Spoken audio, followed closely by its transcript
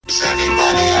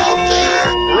Anybody out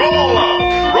there? Roll up,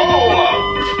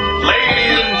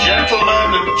 ladies and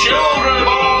gentlemen, and children of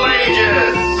all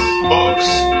ages. Books,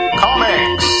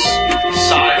 comics,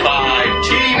 sci-fi,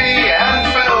 TV, and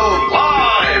film,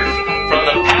 live from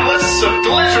the Palace of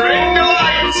Glittering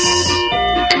Delights.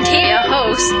 And here your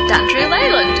host, Andrew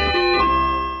Leyland.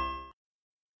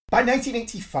 By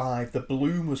 1985, the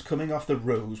bloom was coming off the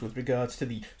rose with regards to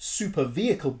the super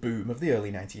vehicle boom of the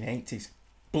early 1980s.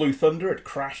 Blue Thunder had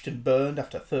crashed and burned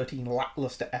after 13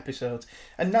 lacklustre episodes,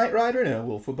 and Knight Rider and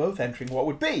Airwolf were both entering what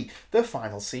would be their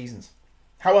final seasons.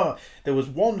 However, there was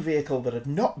one vehicle that had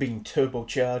not been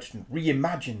turbocharged and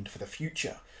reimagined for the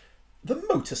future: the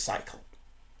motorcycle.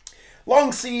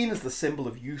 Long seen as the symbol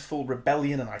of youthful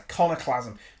rebellion and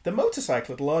iconoclasm, the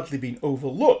motorcycle had largely been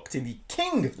overlooked in the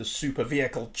king of the super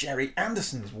vehicle, Gerry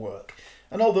Anderson's work.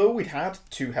 And although we'd had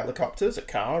 2 helicopters, a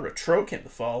car, a truck in The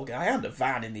Fall Guy, and a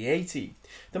van in the A-Team,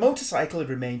 the motorcycle had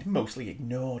remained mostly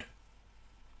ignored.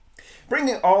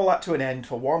 Bringing all that to an end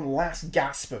for one last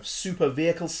gasp of super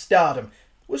vehicle stardom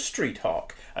was Street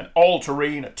Hawk, an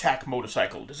all-terrain attack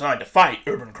motorcycle designed to fight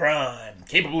urban crime,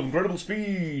 capable of incredible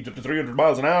speeds up to 300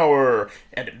 miles an hour,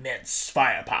 and immense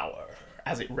firepower,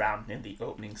 as it ran in the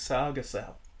opening saga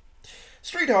cell.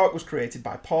 Street Hawk was created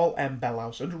by Paul M.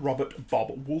 Bellhouse and Robert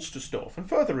Bob Wolsterstorff, and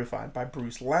further refined by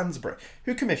Bruce Lansbury,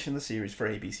 who commissioned the series for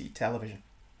ABC television.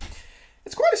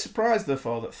 It's quite a surprise,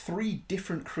 therefore, that 3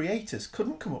 different creators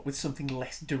couldn't come up with something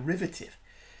less derivative.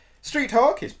 Street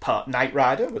Hawk is part Knight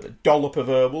Rider, with a dollop of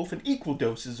Airwolf and equal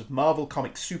doses of Marvel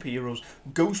Comics superheroes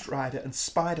Ghost Rider and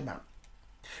Spider-Man.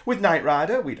 With Knight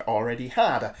Rider, we'd already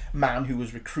had a man who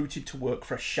was recruited to work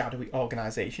for a shadowy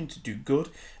organisation to do good,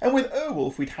 and with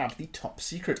Airwolf we'd had the top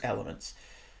secret elements.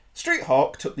 Street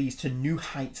Hawk took these to new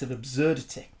heights of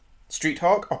absurdity. Street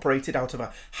Hawk operated out of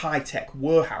a high-tech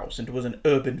warehouse and was an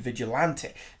urban vigilante,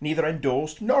 neither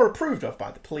endorsed nor approved of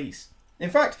by the police.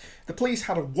 In fact, the police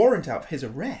had a warrant out for his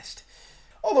arrest.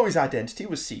 Although his identity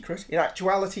was secret, in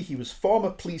actuality he was former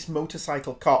police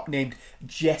motorcycle cop named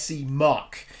Jesse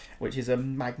Mark, which is a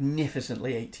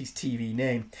magnificently 80s TV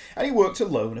name, and he worked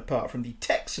alone apart from the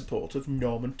tech support of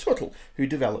Norman Tuttle, who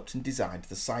developed and designed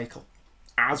the cycle.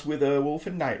 As with Airwolf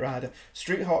and Knight Rider,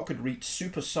 Street Hawk could reach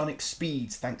supersonic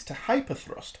speeds thanks to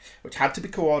hyperthrust, which had to be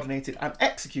coordinated and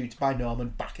executed by Norman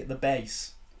back at the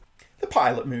base. The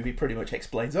pilot movie pretty much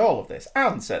explains all of this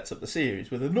and sets up the series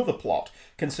with another plot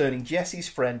concerning Jesse's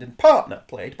friend and partner,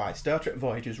 played by Star Trek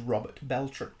Voyager's Robert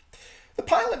Beltran. The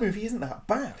pilot movie isn't that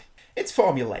bad. It's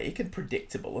formulaic and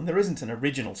predictable, and there isn't an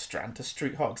original strand to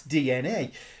Street Hawk's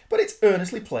DNA, but it's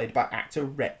earnestly played by actor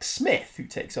Rex Smith, who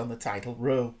takes on the title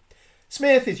role.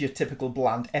 Smith is your typical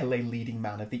bland LA leading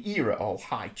man of the era, all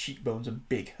high cheekbones and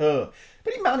big hair,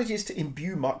 but he manages to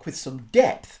imbue Mark with some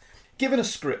depth, given a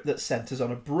script that centres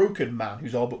on a broken man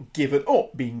who's all but given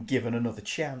up being given another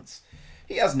chance.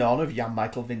 He has none of Jan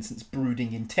Michael Vincent's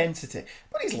brooding intensity,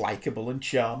 but he's likeable and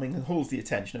charming and holds the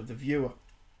attention of the viewer.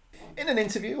 In an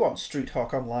interview on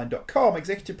StreetHawkOnline.com,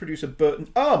 executive producer Burton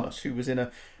Armus, who was in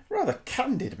a rather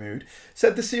candid mood,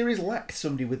 said the series lacked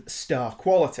somebody with star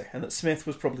quality and that Smith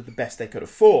was probably the best they could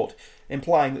afford,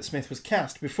 implying that Smith was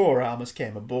cast before Armus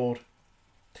came aboard.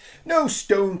 No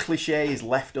stone cliché is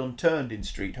left unturned in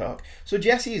Street Hawk, so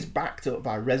Jesse is backed up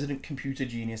by resident computer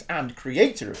genius and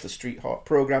creator of the Street Hawk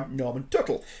program, Norman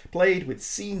Tuttle, played with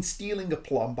scene-stealing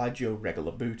aplomb by Joe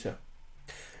Regulabuta.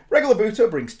 Regulabuta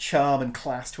brings charm and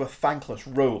class to a thankless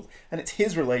role, and it's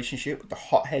his relationship with the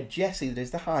hothead Jesse that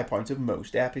is the high point of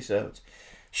most episodes.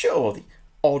 Sure, the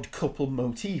odd couple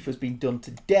motif has been done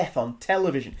to death on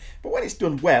television, but when it's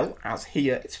done well, as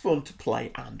here, it's fun to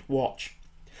play and watch.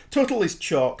 Tuttle is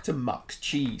chalk to Mark's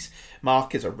cheese.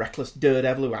 Mark is a reckless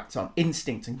daredevil who acts on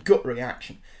instinct and gut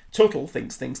reaction. Tuttle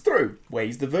thinks things through,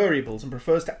 weighs the variables, and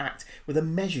prefers to act with a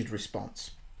measured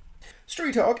response.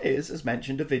 Street Hawk is, as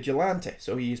mentioned, a vigilante,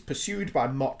 so he is pursued by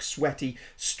Mark's sweaty,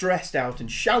 stressed out and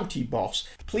shouty boss,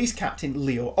 Police Captain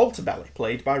Leo Altabelli,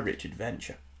 played by Richard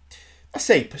Venture. I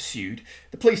say pursued.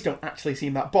 The police don't actually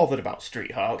seem that bothered about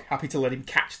Street Hawk, happy to let him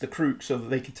catch the crook so that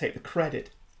they can take the credit.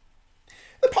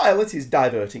 The pilot is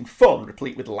diverting fun,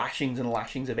 replete with lashings and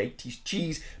lashings of 80s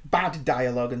cheese, bad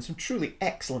dialogue and some truly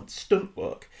excellent stunt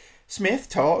work. Smith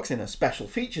talks in a special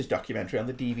features documentary on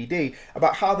the DVD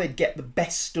about how they'd get the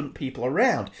best stunt people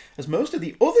around, as most of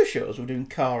the other shows were doing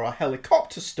car or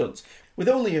helicopter stunts, with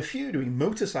only a few doing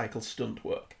motorcycle stunt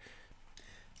work.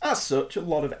 As such, a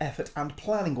lot of effort and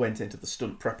planning went into the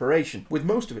stunt preparation, with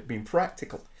most of it being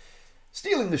practical.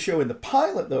 Stealing the show in the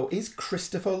pilot, though, is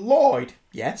Christopher Lloyd,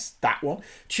 yes, that one,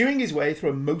 chewing his way through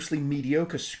a mostly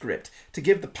mediocre script to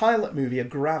give the pilot movie a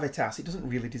gravitas it doesn't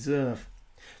really deserve.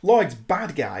 Lloyd's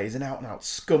bad guy is an out-and-out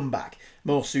scumbag,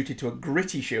 more suited to a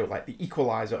gritty show like The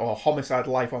Equalizer or Homicide: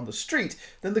 Life on the Street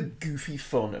than the goofy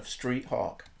fun of Street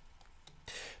Hawk.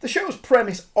 The show's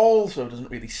premise also doesn't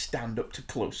really stand up to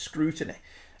close scrutiny.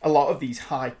 A lot of these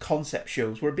high-concept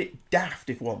shows were a bit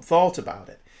daft if one thought about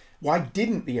it. Why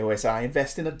didn't the OSI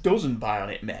invest in a dozen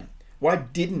Bionic Men? Why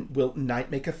didn't Wilton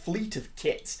Knight make a fleet of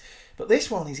kits? But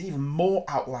this one is even more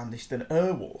outlandish than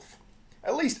Airwolf.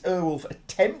 At least Airwolf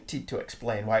attempted to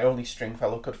explain why only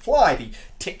Stringfellow could fly the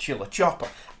titular chopper,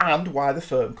 and why the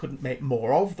firm couldn't make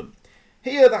more of them.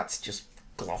 Here that's just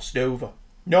glossed over.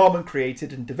 Norman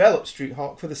created and developed Street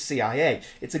Hawk for the CIA.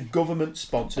 It's a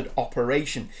government-sponsored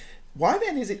operation. Why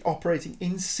then is it operating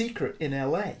in secret in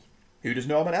LA? Who does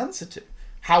Norman answer to?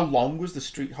 How long was the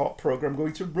Street Hawk program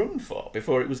going to run for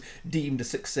before it was deemed a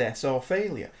success or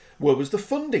failure? Where was the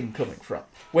funding coming from?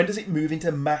 When does it move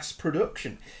into mass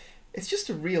production? It's just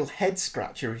a real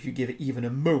head-scratcher if you give it even a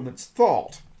moment's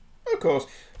thought. Of course,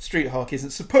 Street Hawk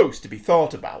isn't supposed to be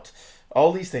thought about.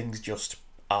 All these things just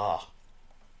are.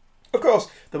 Of course,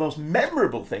 the most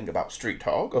memorable thing about Street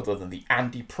Hawk, other than the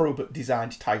Andy Probert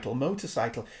designed title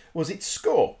motorcycle, was its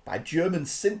score by German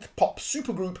synth-pop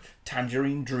supergroup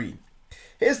Tangerine Dream.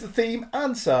 Here's the theme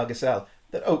and Saga Cell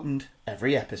that opened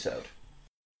every episode.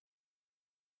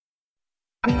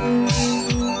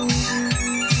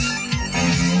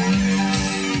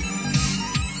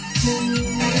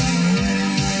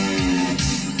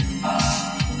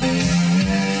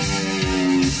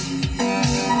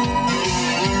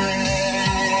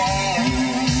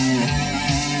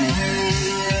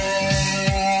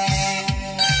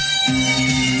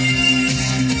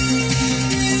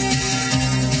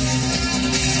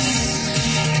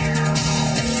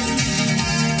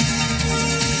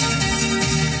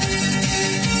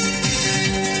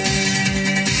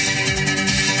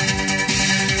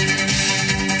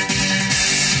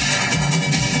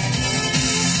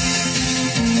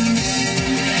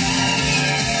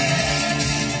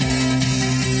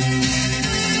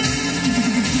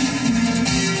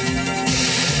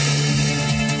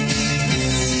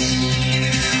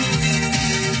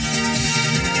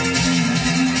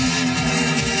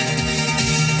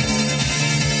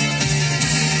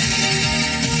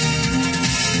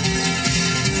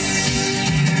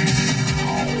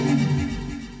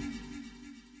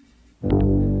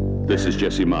 This is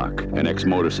Jesse Mock, an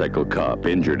ex-motorcycle cop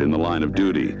injured in the line of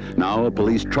duty. Now a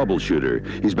police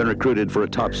troubleshooter. He's been recruited for a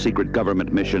top-secret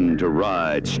government mission to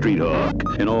ride Street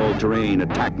Hawk, an all-terrain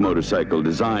attack motorcycle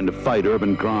designed to fight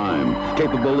urban crime,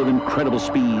 capable of incredible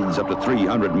speeds up to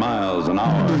 300 miles an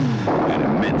hour and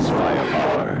immense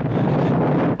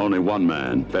firepower. Only one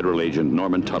man, Federal Agent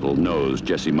Norman Tuttle, knows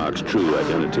Jesse Mock's true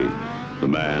identity. The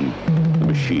man, the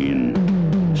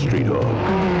machine, Street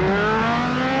Hawk.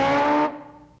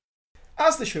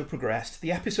 As the show progressed,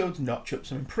 the episodes notch up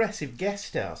some impressive guest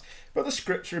stars, but the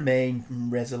scripts remain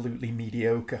resolutely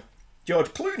mediocre.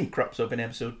 George Clooney crops up in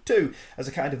episode 2 as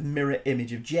a kind of mirror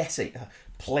image of Jesse, a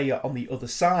player on the other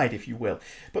side, if you will,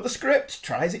 but the script,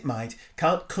 try as it might,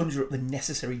 can't conjure up the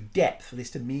necessary depth for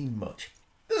this to mean much.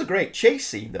 There's a great chase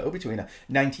scene, though, between a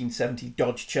 1970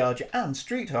 Dodge Charger and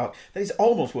Street Hawk that is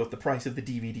almost worth the price of the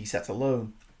DVD set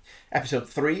alone. Episode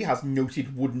 3 has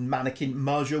noted wooden mannequin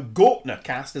Marjo Gortner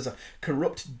cast as a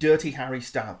corrupt Dirty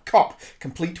Harry-style cop,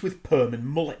 complete with perm and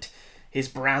mullet. His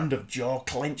brand of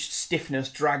jaw-clenched stiffness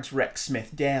drags Rex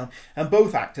Smith down, and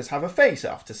both actors have a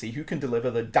face-off to see who can deliver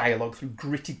the dialogue through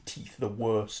gritted teeth the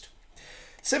worst.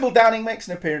 Sybil Danning makes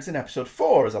an appearance in episode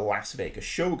 4 as a Las Vegas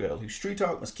showgirl who Street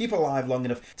Hawk must keep alive long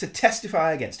enough to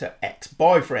testify against her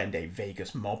ex-boyfriend, a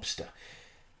Vegas mobster.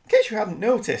 In case you hadn't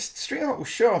noticed, Street Hawk was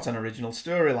short on original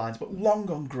storylines, but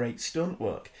long on great stunt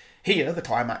work. Here, the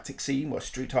climactic scene where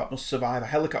Street Hawk must survive a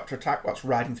helicopter attack whilst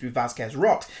riding through Vasquez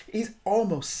Rocks is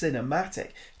almost cinematic,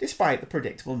 despite the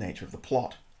predictable nature of the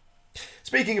plot.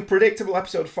 Speaking of predictable,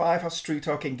 episode 5 has Street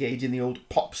Hawk engage in the old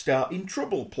pop star in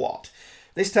trouble plot.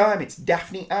 This time it's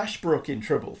Daphne Ashbrook in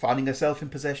trouble, finding herself in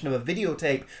possession of a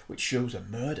videotape which shows a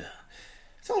murder.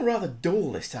 It's all rather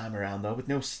dull this time around, though, with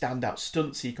no standout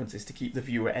stunt sequences to keep the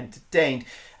viewer entertained,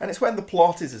 and it's when the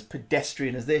plot is as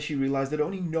pedestrian as this you realise that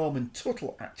only Norman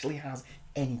Tuttle actually has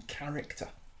any character.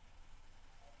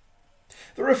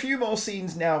 There are a few more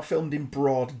scenes now filmed in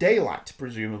broad daylight,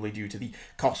 presumably due to the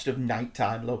cost of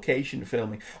nighttime location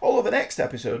filming, although the next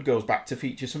episode goes back to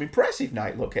feature some impressive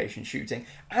night location shooting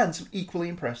and some equally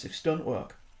impressive stunt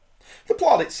work. The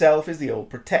plot itself is the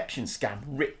old protection scam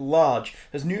writ large,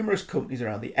 as numerous companies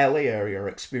around the LA area are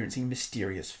experiencing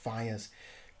mysterious fires.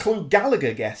 Clu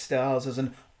Gallagher guest stars as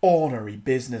an ornery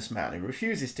businessman who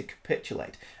refuses to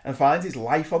capitulate and finds his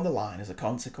life on the line as a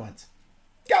consequence.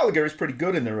 Gallagher is pretty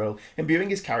good in the role, imbuing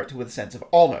his character with a sense of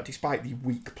honour despite the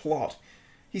weak plot.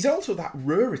 He's also that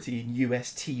rarity in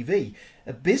US TV,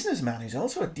 a businessman who's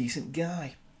also a decent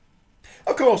guy.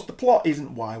 Of course, the plot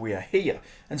isn't why we are here,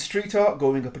 and Streethawk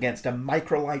going up against a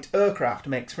microlight aircraft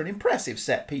makes for an impressive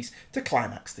set piece to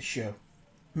climax the show.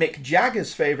 Mick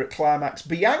Jagger's favourite climax,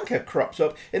 Bianca, crops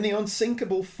up in the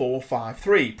unsinkable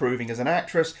 453, proving as an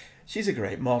actress she's a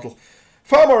great model.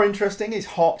 Far more interesting is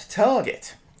Hot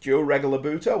Target. Joe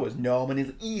Regalabuto as Norman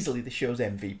is easily the show's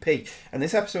MVP, and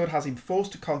this episode has him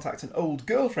forced to contact an old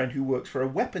girlfriend who works for a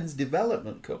weapons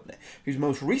development company, whose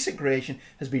most recent creation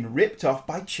has been ripped off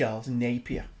by Charles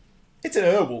Napier. It's an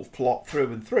Airwolf plot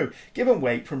through and through, given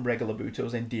weight from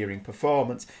Regalabuto's endearing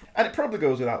performance, and it probably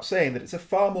goes without saying that it's a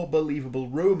far more believable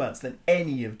romance than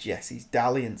any of Jesse's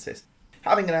dalliances.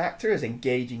 Having an actor as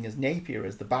engaging as Napier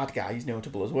as the bad guy is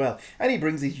notable as well, and he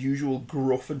brings his usual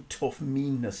gruff and tough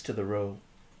meanness to the role.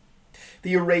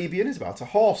 The Arabian is about a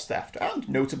horse theft, and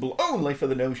notable only for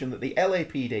the notion that the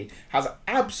LAPD has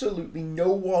absolutely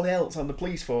no one else on the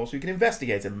police force who can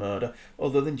investigate a murder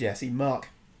other than Jesse Mark.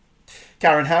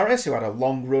 Karen Harris, who had a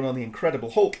long run on The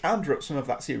Incredible Hulk and wrote some of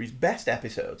that series' best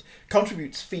episodes,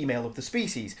 contributes Female of the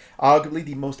Species, arguably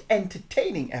the most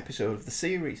entertaining episode of the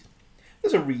series.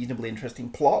 There's a reasonably interesting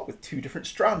plot with two different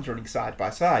strands running side by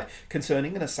side,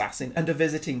 concerning an assassin and a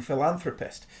visiting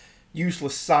philanthropist.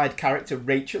 Useless side character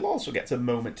Rachel also gets a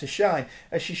moment to shine,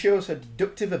 as she shows her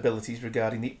deductive abilities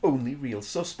regarding the only real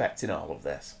suspect in all of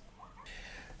this.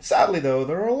 Sadly though,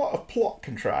 there are a lot of plot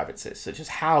contrivances, such as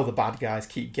how the bad guys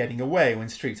keep getting away when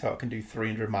Streethawk can do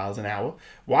 300 miles an hour,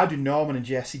 why do Norman and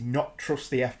Jesse not trust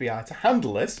the FBI to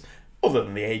handle this, other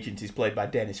than the agent is played by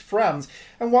Dennis Franz,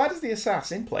 and why does the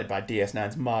assassin, played by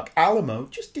DS9's Mark Alamo,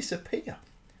 just disappear?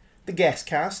 The guest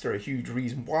cast are a huge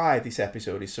reason why this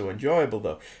episode is so enjoyable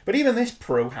though, but even this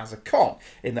pro has a con,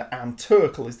 in that Ann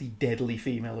Turkle is the deadly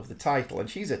female of the title, and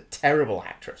she's a terrible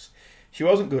actress. She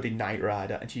wasn't good in Knight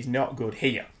Rider, and she's not good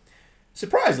here.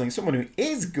 Surprisingly, someone who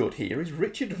is good here is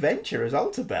Richard Venture as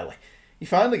Altabelli. He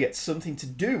finally gets something to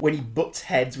do when he butts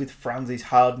heads with Franz's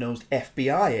hard-nosed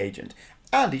FBI agent,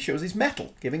 and he shows his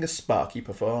mettle, giving a sparky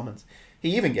performance.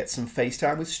 He even gets some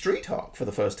FaceTime with Streethawk for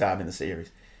the first time in the series.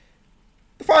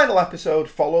 The final episode,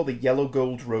 Follow the Yellow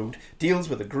Gold Road, deals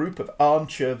with a group of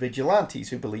armchair vigilantes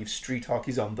who believe Streethawk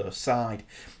is on their side.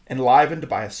 Enlivened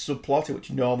by a subplot in which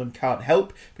Norman can't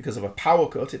help because of a power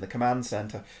cut in the command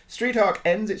centre, Streethawk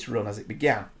ends its run as it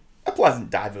began. A pleasant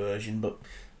diversion, but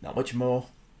not much more.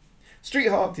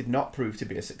 Streethawk did not prove to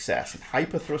be a success and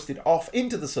hyper-thrusted off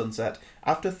into the sunset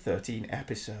after 13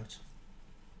 episodes.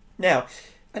 Now,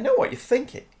 I know what you're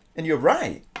thinking, and you're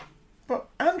right. But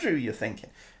Andrew, you're thinking,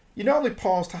 you normally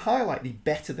pause to highlight the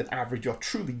better than average or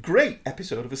truly great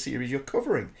episode of a series you're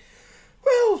covering.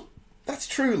 Well, that's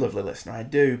true, lovely listener, I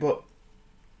do, but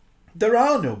there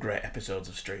are no great episodes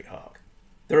of Streethawk.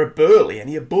 There are barely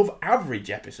any above average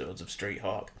episodes of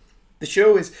Streethawk. The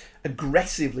show is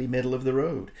aggressively middle of the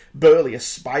road, barely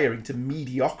aspiring to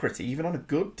mediocrity even on a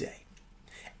good day.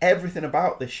 Everything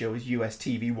about this show is US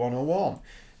TV 101.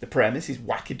 The premise is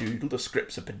wackadoodle, the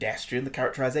scripts are pedestrian, the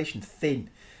characterisation thin.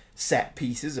 Set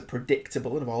pieces are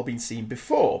predictable and have all been seen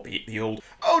before, be it the old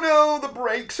 "oh no, the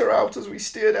brakes are out as we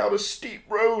steer down a steep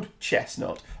road"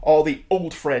 chestnut, or the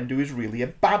old friend who is really a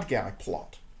bad guy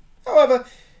plot. However,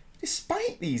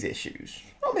 despite these issues,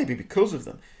 or maybe because of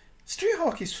them,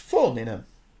 Streethawk is fun in an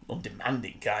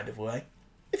undemanding kind of way.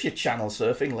 If you're channel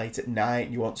surfing late at night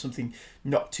and you want something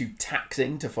not too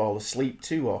taxing to fall asleep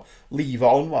to or leave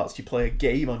on whilst you play a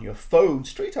game on your phone,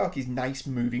 Streethawk is nice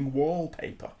moving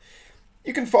wallpaper.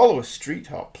 You can follow a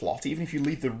Streethawk plot even if you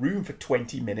leave the room for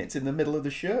 20 minutes in the middle of the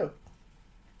show.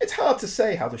 It's hard to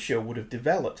say how the show would have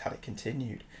developed had it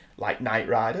continued. Like Knight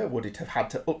Rider, would it have had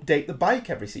to update the bike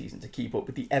every season to keep up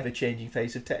with the ever-changing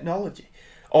face of technology?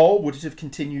 Or would it have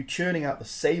continued churning out the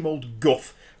same old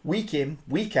guff, week in,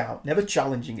 week out, never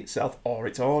challenging itself or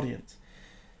its audience?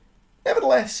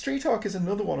 Nevertheless, Streethawk is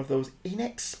another one of those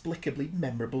inexplicably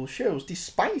memorable shows,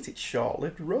 despite its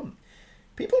short-lived run.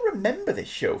 People remember this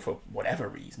show for whatever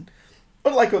reason.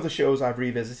 Unlike other shows I've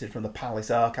revisited from the Palace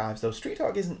archives, though,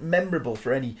 Streethawk isn't memorable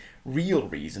for any real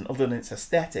reason other than its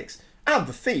aesthetics and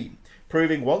the theme,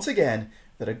 proving once again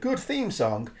that a good theme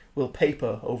song will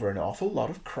paper over an awful lot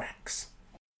of cracks.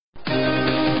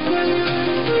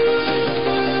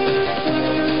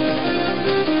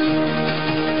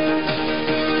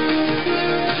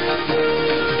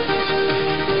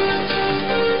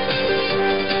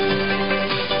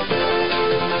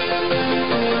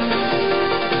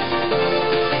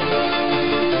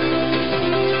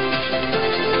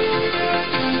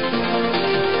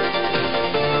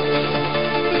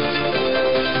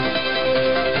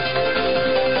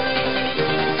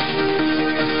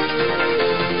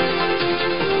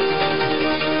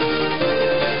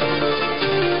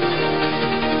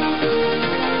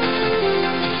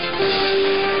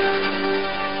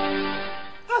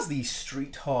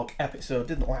 Street Hawk episode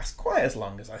didn't last quite as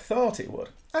long as I thought it would.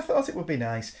 I thought it would be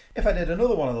nice if I did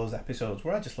another one of those episodes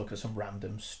where I just look at some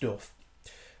random stuff.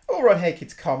 Over on Hey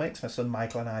Kids Comics, my son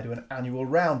Michael and I do an annual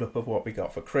roundup of what we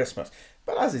got for Christmas,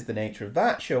 but as is the nature of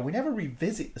that show, we never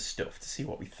revisit the stuff to see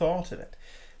what we thought of it.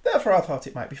 Therefore, I thought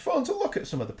it might be fun to look at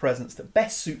some of the presents that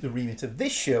best suit the remit of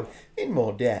this show in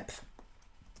more depth.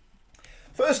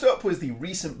 First up was the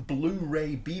recent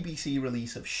Blu-ray BBC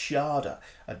release of Shada,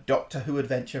 a Doctor Who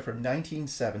adventure from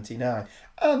 1979,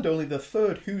 and only the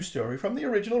third Who story from the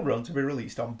original run to be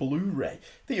released on Blu-ray,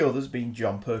 the others being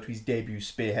Jon Pertwee's debut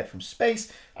Spearhead from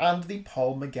Space and the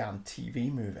Paul McGann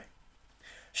TV movie.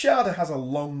 Shada has a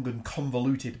long and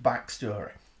convoluted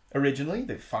backstory. Originally,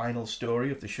 the final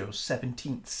story of the show's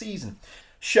 17th season,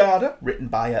 Shada, written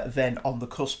by then on the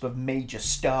cusp of major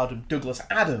stardom Douglas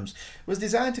Adams, was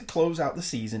designed to close out the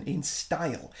season in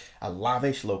style. A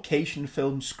lavish location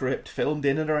film script filmed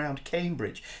in and around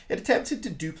Cambridge, it attempted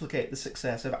to duplicate the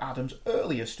success of Adams'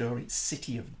 earlier story,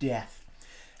 City of Death.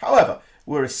 However,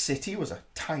 whereas City was a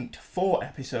tight 4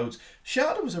 episodes,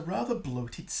 Shada was a rather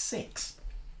bloated 6.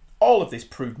 All of this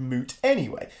proved moot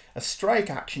anyway, as strike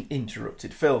action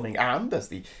interrupted filming, and as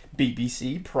the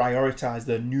BBC prioritised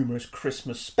their numerous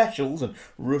Christmas specials and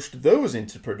rushed those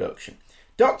into production,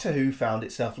 Doctor Who found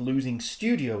itself losing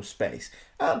studio space,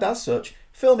 and as such,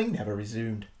 filming never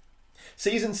resumed.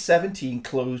 Season 17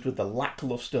 closed with the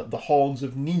lacklustre The Horns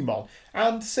of Nimon,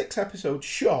 and 6 episodes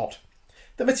short.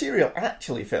 The material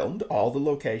actually filmed, all the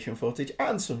location footage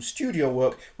and some studio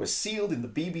work, was sealed in the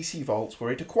BBC vaults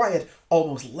where it acquired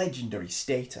almost legendary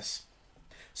status.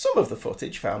 Some of the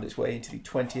footage found its way into the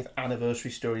 20th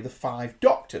anniversary story The Five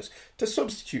Doctors to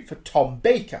substitute for Tom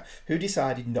Baker, who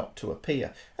decided not to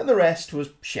appear, and the rest was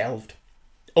shelved.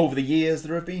 Over the years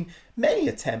there have been many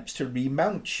attempts to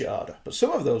remount Shada, but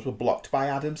some of those were blocked by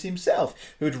Adams himself,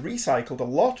 who had recycled a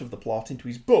lot of the plot into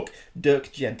his book,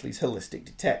 Dirk Gently's Holistic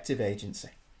Detective Agency.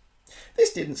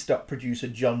 This didn't stop producer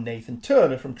John Nathan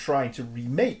Turner from trying to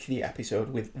remake the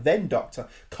episode with then Doctor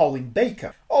Colin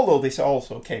Baker, although this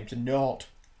also came to naught.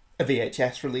 A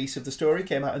VHS release of the story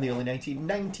came out in the early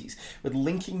 1990s, with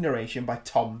linking narration by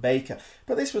Tom Baker,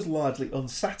 but this was largely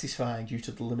unsatisfying due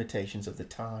to the limitations of the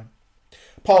time.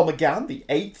 Paul McGann, the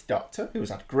 8th Doctor, who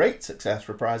has had great success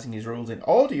reprising his roles in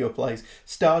audio plays,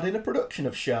 starred in a production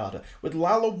of Shada, with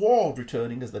Lalla Ward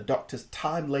returning as the Doctor's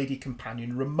Time Lady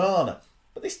companion Romana,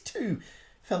 but this too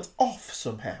felt off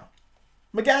somehow.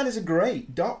 McGann is a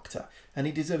great Doctor, and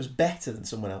he deserves better than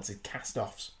someone else's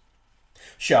cast-offs.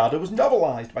 Shada was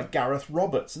novelised by Gareth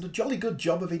Roberts, and a jolly good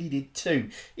job of it he did too,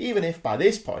 even if by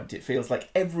this point it feels like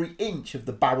every inch of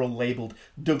the barrel-labelled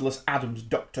Douglas Adams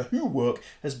Doctor Who work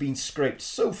has been scraped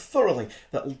so thoroughly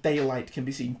that daylight can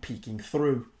be seen peeking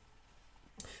through.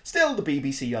 Still, the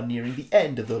BBC are nearing the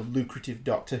end of the lucrative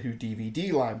Doctor Who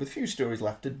DVD line, with few stories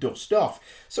left to dust off,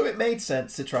 so it made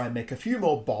sense to try and make a few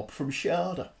more bob from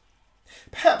Shada.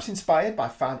 Perhaps inspired by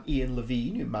fan Ian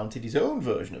Levine, who mounted his own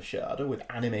version of Shada with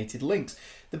animated links,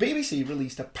 the BBC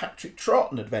released a Patrick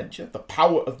Troughton adventure, The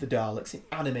Power of the Daleks, in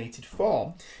animated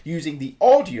form, using the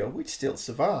audio which still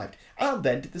survived, and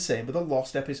then did the same with a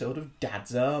lost episode of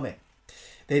Dad's Army.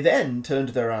 They then turned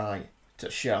their eye to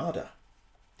Shada.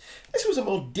 This was a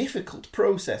more difficult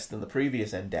process than the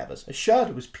previous endeavours, as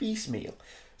Shada was piecemeal.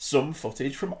 Some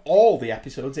footage from all the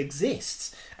episodes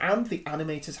exists, and the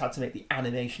animators had to make the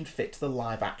animation fit to the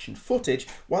live-action footage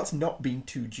whilst not being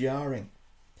too jarring.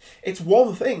 It's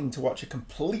one thing to watch a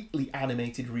completely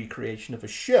animated recreation of a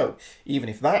show, even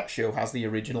if that show has the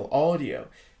original audio.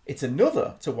 It's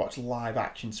another to watch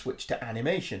live-action switch to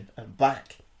animation and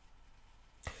back.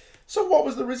 So what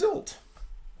was the result?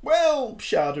 Well,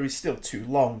 Shada is still too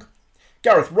long.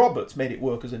 Gareth Roberts made it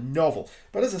work as a novel,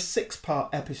 but as a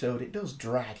 6-part episode it does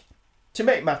drag. To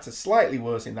make matters slightly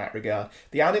worse in that regard,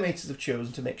 the animators have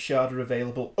chosen to make Shada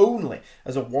available only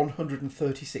as a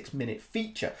 136-minute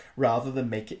feature rather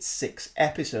than make it 6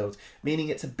 episodes, meaning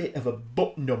it's a bit of a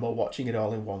butt number watching it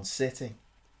all in one sitting.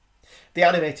 The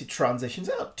animated transitions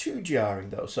aren't too jarring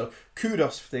though, so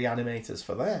kudos for the animators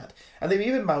for that. And they've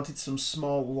even mounted some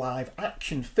small live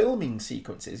action filming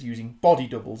sequences using body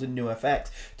doubles and new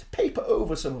effects to paper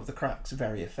over some of the cracks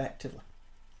very effectively.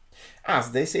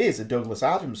 As this is a Douglas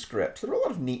Adams script, there are a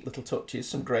lot of neat little touches,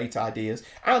 some great ideas,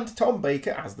 and Tom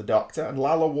Baker as the Doctor and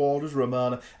Lalla Ward as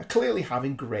Romana are clearly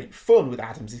having great fun with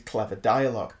Adams' clever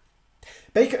dialogue.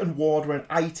 Baker and Ward were an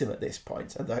item at this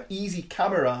point, and their easy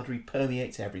camaraderie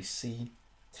permeates every scene.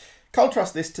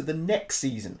 Contrast this to the next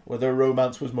season, where their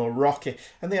romance was more rocky,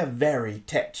 and they are very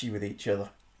tetchy with each other.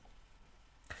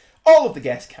 All of the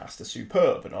guest cast are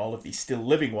superb, and all of the still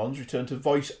living ones return to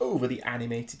voice over the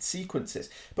animated sequences,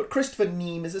 but Christopher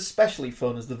Neame is especially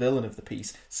fun as the villain of the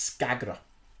piece, Skagra.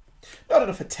 Not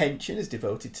enough attention is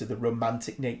devoted to the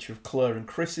romantic nature of Claire and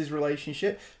Chris's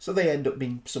relationship, so they end up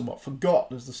being somewhat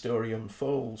forgotten as the story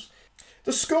unfolds.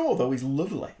 The score, though, is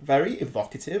lovely, very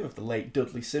evocative of the late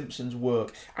Dudley Simpson's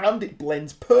work, and it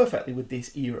blends perfectly with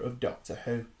this era of Doctor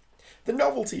Who. The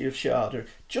novelty of Shada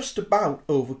just about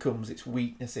overcomes its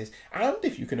weaknesses, and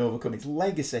if you can overcome its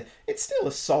legacy, it's still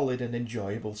a solid and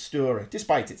enjoyable story,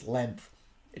 despite its length.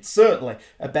 It's certainly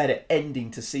a better ending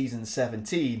to season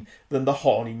 17 than the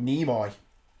horny Nimoy.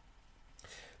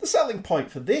 The selling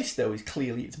point for this, though, is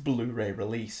clearly its Blu-ray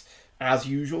release. As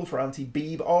usual for Auntie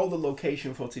Beeb, all the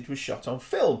location footage was shot on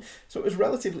film, so it was a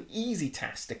relatively easy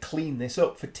task to clean this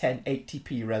up for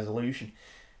 1080p resolution.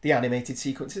 The animated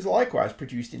sequences likewise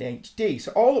produced in HD,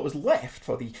 so all that was left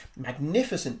for the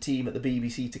magnificent team at the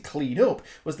BBC to clean up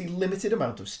was the limited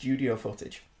amount of studio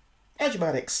footage. As you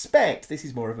might expect, this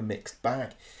is more of a mixed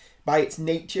bag. By its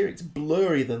nature, it's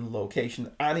blurrier than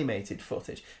location animated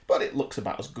footage, but it looks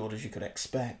about as good as you could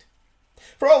expect.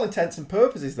 For all intents and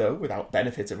purposes, though, without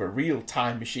benefit of a real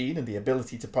time machine and the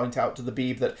ability to point out to the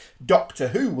Beeb that Doctor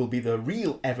Who will be the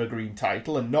real evergreen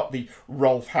title and not the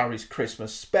Rolf Harris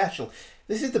Christmas special,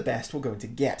 this is the best we're going to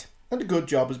get, and a good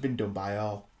job has been done by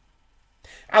all.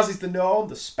 As is the norm,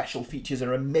 the special features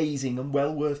are amazing and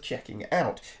well worth checking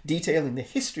out, detailing the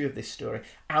history of this story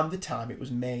and the time it was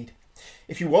made.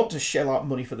 If you want to shell out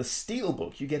money for the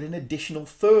Steelbook, you get an additional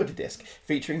third disc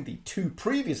featuring the 2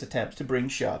 previous attempts to bring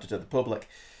Shada to the public.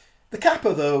 The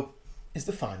capper, though, is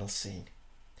the final scene.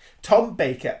 Tom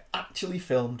Baker actually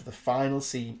filmed the final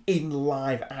scene in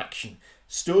live action,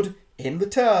 stood in the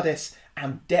TARDIS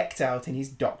and decked out in his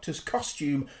Doctor's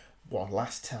costume one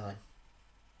last time.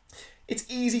 It's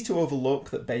easy to overlook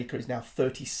that Baker is now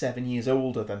 37 years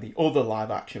older than the other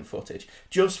live-action footage,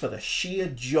 just for the sheer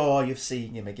joy of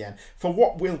seeing him again, for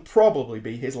what will probably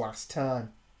be his last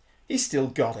time. He's still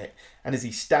got it, and as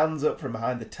he stands up from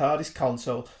behind the TARDIS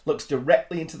console, looks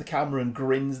directly into the camera and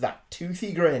grins that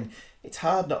toothy grin, it's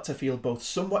hard not to feel both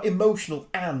somewhat emotional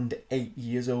and 8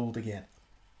 years old again.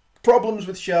 Problems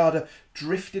with Shada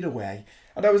drifted away,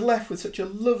 and I was left with such a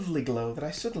lovely glow that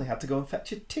I suddenly had to go and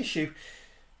fetch a tissue.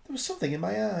 There was something in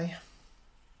my eye.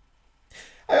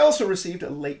 I also received a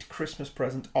late Christmas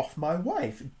present off my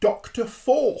wife, Dr.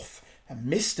 Forth, a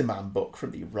Mr. Man book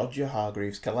from the Roger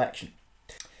Hargreaves collection.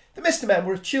 The Mr. Men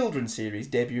were a children's series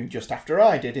debuting just after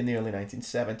I did in the early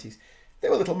 1970s. They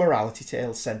were little morality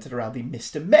tales centred around the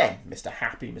Mr. Men, Mr.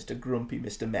 Happy, Mr. Grumpy,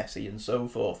 Mr. Messy and so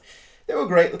forth. They were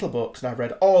great little books, and I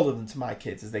read all of them to my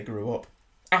kids as they grew up.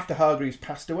 After Hargreaves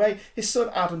passed away, his son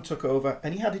Adam took over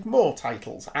and he added more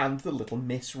titles and the Little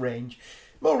Miss range.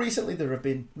 More recently there have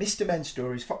been Mr. Men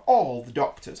stories for all the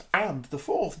Doctors, and the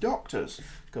 4th Doctors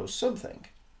goes something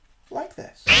like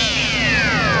this.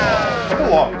 "Oh, come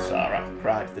along, Sarah,"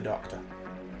 cried the Doctor.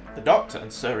 The Doctor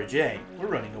and Sarah Jane were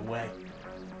running away.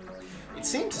 It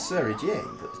seemed to Sarah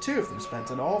Jane that the two of them spent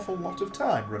an awful lot of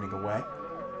time running away.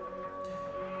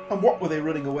 And what were they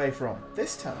running away from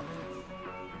this time?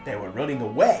 They were running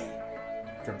away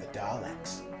from the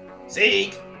Daleks.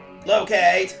 "Seek,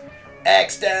 locate,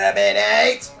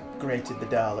 exterminate," grated the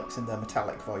Daleks in their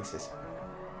metallic voices.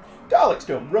 Daleks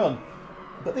don't run,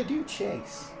 but they do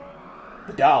chase.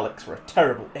 The Daleks were a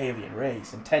terrible alien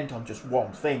race intent on just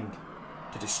one thing: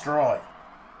 to destroy,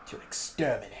 to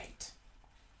exterminate.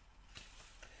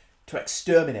 To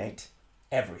exterminate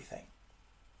everything.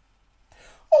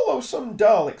 Although some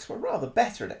Daleks were rather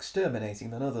better at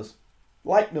exterminating than others.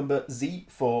 Like number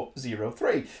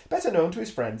Z403, better known to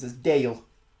his friends as Dale.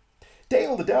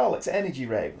 Dale the Dalek's energy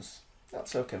ray was not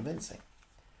so convincing.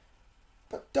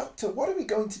 "But Doctor, what are we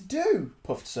going to do?"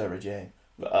 puffed Sarah Jane.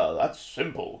 "Well, that's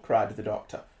simple," cried the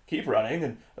Doctor. "Keep running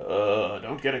and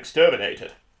don't get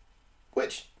exterminated."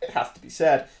 Which, it has to be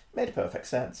said, made perfect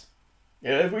sense.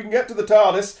 "If we can get to the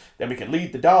TARDIS, then we can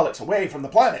lead the Daleks away from the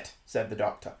planet," said the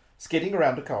Doctor, skidding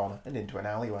around a corner and into an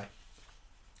alleyway.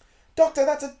 "Doctor,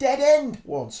 that's a dead end,"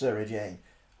 warned Sarah Jane.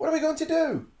 "What are we going to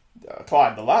do?"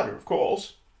 "Climb the ladder, of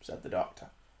course," said the Doctor.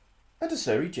 And to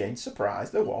Sarah Jane's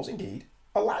surprise, there was indeed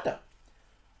a ladder.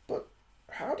 "But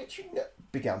how did you know—"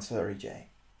 began Sarah Jane.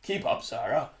 "Keep up,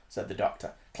 Sarah," said the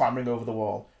Doctor, clambering over the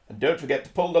wall. "And don't forget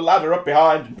to pull the ladder up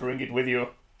behind and bring it with you."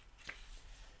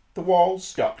 The wall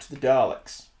stopped the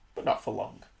Daleks, but not for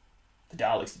long. The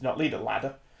Daleks did not need a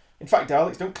ladder. In fact,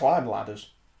 Daleks don't climb ladders.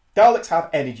 Daleks have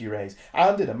energy rays,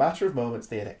 and in a matter of moments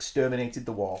they had exterminated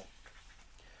the wall.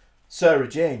 Sarah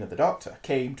Jane and the Doctor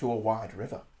came to a wide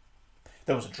river.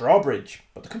 There was a drawbridge,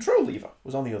 but the control lever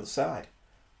was on the other side.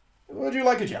 "Would you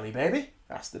like a jelly baby?"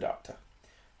 asked the doctor.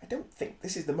 "I don't think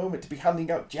this is the moment to be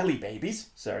handing out jelly babies,"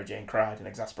 Sarah Jane cried in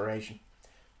exasperation.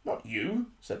 "Not you,"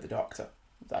 said the doctor.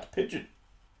 "That pigeon."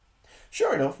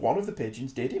 Sure enough, one of the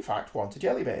pigeons did in fact want a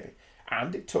jelly baby,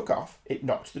 and it took off, it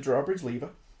knocked the drawbridge lever,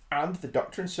 and the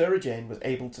doctor and Sarah Jane was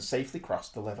able to safely cross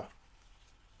the liver.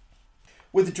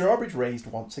 With the drawbridge raised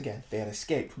once again, they had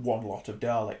escaped one lot of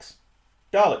Daleks.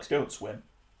 Daleks don't swim,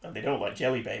 and they don't like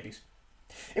jelly babies.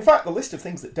 In fact, the list of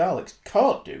things that Daleks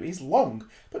can't do is long,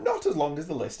 but not as long as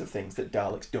the list of things that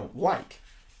Daleks don't like.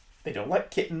 They don't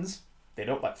like kittens, they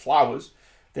don't like flowers,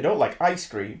 they don't like ice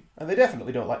cream, and they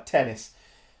definitely don't like tennis.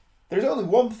 There's only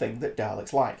one thing that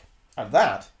Daleks like, and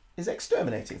that is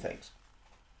exterminating things.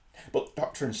 But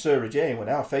Doctor and Sarah Jane were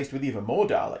now faced with even more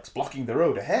Daleks, blocking the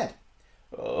road ahead.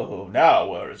 "Oh, now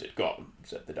where has it gone?"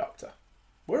 said the doctor.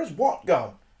 "Where has what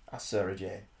gone?" asked Sarah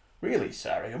Jane. "Really,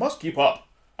 Sarah, you must keep up.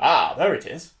 Ah, there it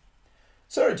is."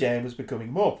 Sarah Jane was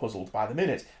becoming more puzzled by the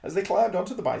minute as they climbed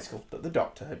onto the bicycle that the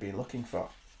doctor had been looking for.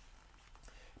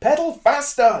 "Pedal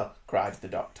faster!" cried the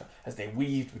doctor as they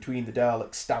weaved between the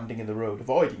Daleks standing in the road,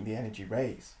 avoiding the energy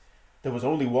rays. There was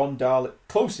only one Dalek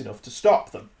close enough to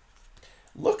stop them.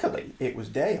 Luckily, it was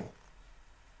Dale.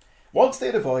 Once they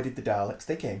had avoided the Daleks,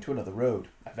 they came to another road,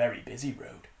 a very busy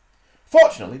road.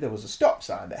 Fortunately, there was a stop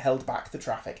sign that held back the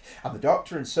traffic, and the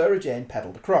doctor and Sarah Jane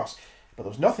pedalled across, but there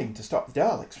was nothing to stop the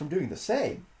Daleks from doing the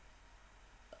same.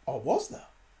 Or was there?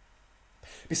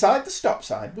 Beside the stop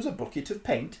sign was a bucket of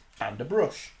paint and a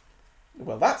brush.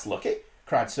 "Well, that's lucky,"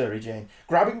 cried Sarah Jane,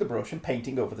 grabbing the brush and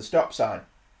painting over the stop sign.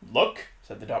 "Luck,"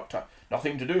 said the doctor.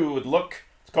 "Nothing to do with luck.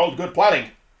 It's called good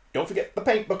planning. Don't forget the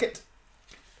paint bucket."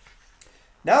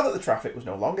 Now that the traffic was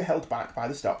no longer held back by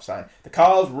the stop sign, the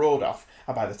cars roared off,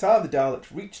 and by the time the Daleks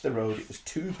reached the road, it was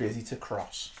too busy to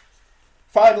cross.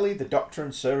 Finally, the doctor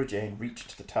and Sarah Jane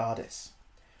reached the TARDIS.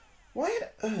 "Why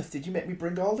on earth did you make me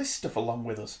bring all this stuff along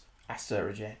with us?" asked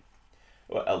Sarah Jane.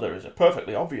 "Well, there is a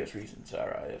perfectly obvious reason,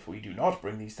 Sarah. If we do not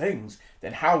bring these things,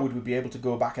 then how would we be able to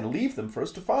go back and leave them for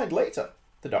us to find later?"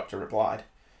 the doctor replied.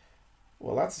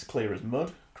 "Well, that's as clear as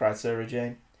mud," cried Sarah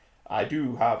Jane. "I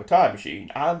do have a time machine,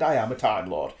 and I am a Time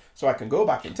Lord, so I can go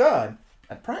back in time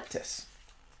and practice.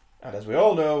 And as we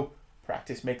all know,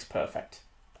 practice makes perfect,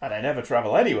 and I never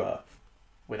travel anywhere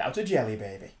without a jelly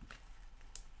baby."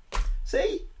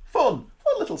 See? Fun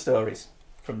little stories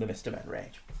from the Mr. Men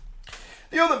range.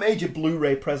 The other major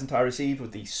Blu-ray present I received was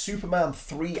the Superman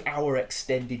 3-hour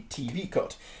extended TV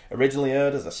cut. Originally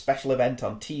aired as a special event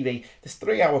on TV, this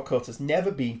 3-hour cut has never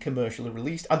been commercially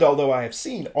released, and although I have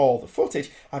seen all the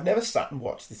footage, I've never sat and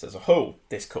watched this as a whole,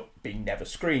 this cut being never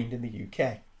screened in the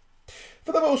UK.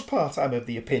 For the most part, I'm of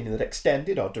the opinion that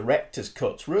extended or director's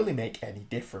cuts rarely make any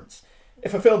difference.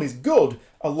 If a film is good,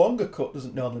 a longer cut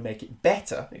doesn't normally make it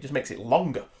better, it just makes it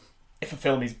longer. If a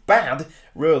film is bad,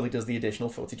 rarely does the additional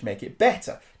footage make it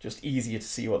better, just easier to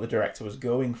see what the director was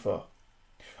going for.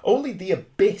 Only The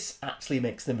Abyss actually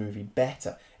makes the movie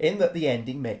better, in that the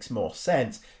ending makes more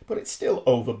sense, but it's still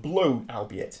overblown,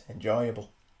 albeit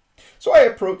enjoyable. So I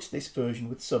approached this version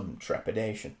with some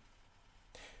trepidation.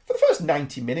 For the first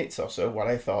 90 minutes or so, what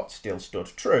I thought still stood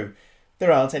true.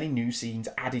 There aren't any new scenes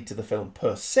added to the film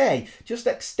per se, just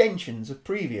extensions of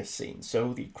previous scenes,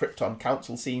 so the Krypton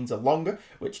Council scenes are longer,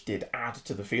 which did add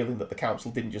to the feeling that the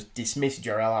Council didn't just dismiss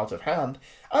Jor-El out of hand,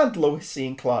 and Lois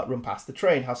seeing Clark run past the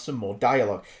train has some more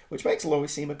dialogue, which makes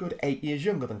Lois seem a good 8 years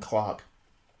younger than Clark.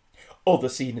 Other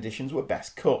scene additions were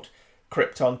best cut.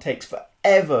 Krypton takes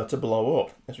forever to blow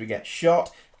up, as we get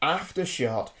shot after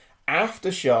shot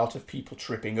after shot of people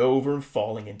tripping over and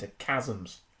falling into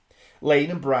chasms.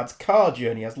 Lane and Brad's car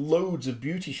journey has loads of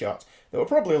beauty shots that were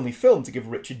probably only filmed to give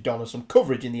Richard Donner some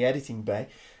coverage in the editing bay,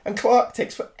 and Clark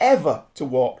takes forever to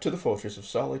walk to the Fortress of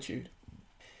Solitude.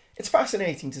 It's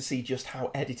fascinating to see just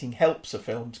how editing helps a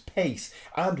film's pace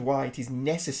and why it is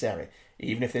necessary,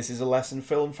 even if this is a lesson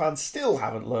film fans still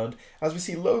haven't learned, as we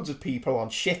see loads of people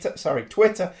on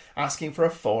Twitter asking for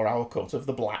a 4-hour cut of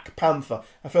The Black Panther,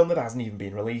 a film that hasn't even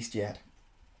been released yet.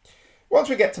 Once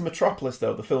we get to Metropolis,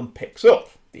 though, the film picks up.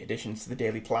 The additions to the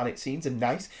Daily Planet scenes are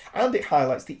nice, and it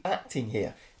highlights the acting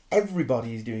here.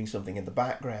 Everybody is doing something in the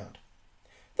background.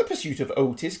 The pursuit of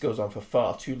Otis goes on for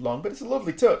far too long, but it's a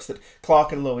lovely touch that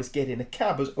Clark and Lois get in a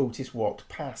cab as Otis walked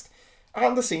past.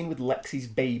 And the scene with Lexi's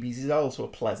babies is also a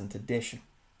pleasant addition.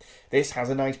 This has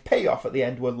a nice payoff at the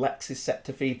end where Lex is set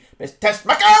to feed Miss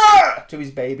Tessmacher to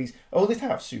his babies, only to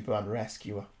have Superman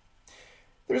rescue her.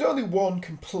 There is only one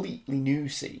completely new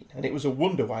scene, and it was a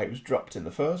wonder why it was dropped in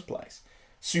the first place.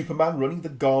 Superman running the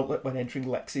gauntlet when entering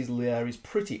Lexi's lair is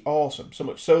pretty awesome, so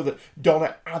much so that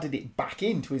Donner added it back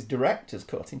into his director's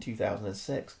cut in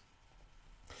 2006.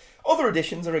 Other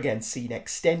additions are again scene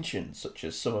extensions, such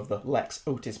as some of the Lex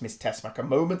Otis Miss Tessmacher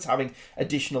moments having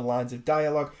additional lines of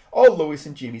dialogue, or Lois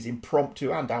and Jimmy's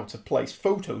impromptu and out-of-place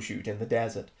photo shoot in the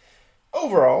desert.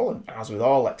 Overall, and as with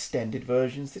all extended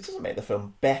versions, this doesn't make the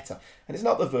film better, and it's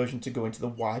not the version to go into the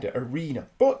wider arena,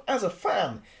 but as a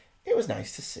fan, it was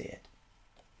nice to see it.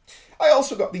 I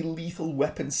also got the Lethal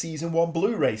Weapon Season 1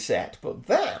 Blu-ray set, but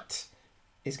that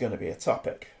is going to be a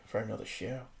topic for another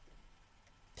show.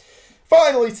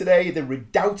 Finally today, the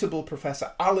redoubtable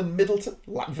Professor Alan Middleton,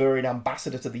 Latvian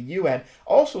ambassador to the UN,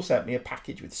 also sent me a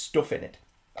package with stuff in it.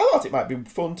 I thought it might be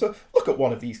fun to look at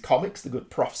one of these comics the good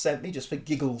prof sent me just for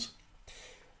giggles.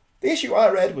 The issue I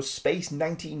read was Space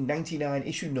 1999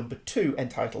 issue number 2,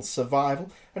 entitled Survival,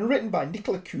 and written by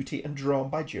Nicola Cuti and drawn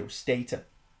by Joe Staton.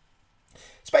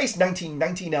 Space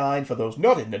 1999, for those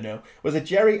not in the know, was a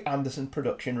Jerry Anderson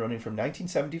production running from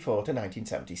 1974 to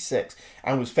 1976,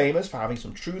 and was famous for having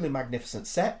some truly magnificent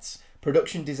sets,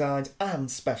 production designs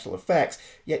and special effects,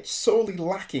 yet sorely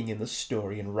lacking in the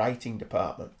story and writing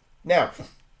department. Now,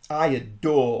 I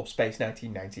adore Space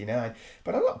 1999,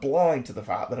 but I'm not blind to the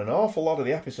fact that an awful lot of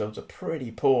the episodes are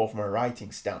pretty poor from a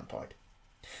writing standpoint.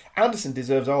 Anderson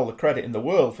deserves all the credit in the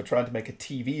world for trying to make a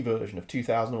TV version of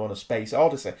 2001: A Space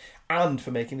Odyssey, and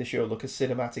for making the show look as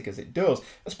cinematic as it does,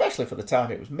 especially for the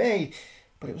time it was made,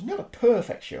 but it was not a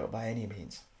perfect show by any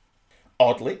means.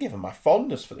 Oddly, given my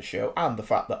fondness for the show and the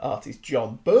fact that artist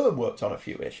John Byrne worked on a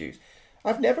few issues,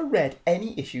 I've never read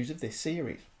any issues of this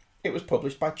series. It was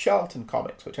published by Charlton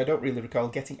Comics, which I don't really recall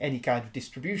getting any kind of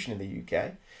distribution in the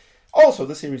UK. Also,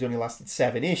 the series only lasted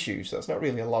 7 issues, so that's not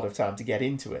really a lot of time to get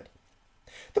into it.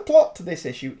 The plot to this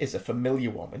issue is a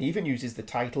familiar one, and even uses the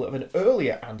title of an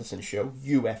earlier Anderson show,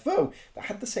 UFO, that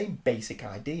had the same basic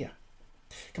idea.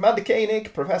 Commander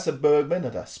Koenig, Professor Bergman,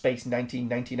 and a Space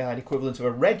 1999 equivalent of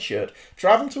a red shirt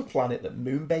travel to a planet that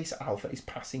Moonbase Alpha is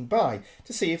passing by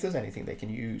to see if there's anything they can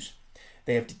use.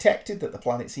 They have detected that the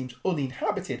planet seems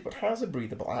uninhabited but has a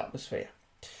breathable atmosphere.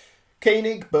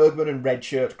 Koenig, Bergman and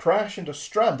Redshirt crash and are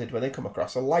stranded where they come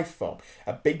across a life form,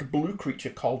 a big blue creature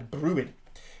called Bruin.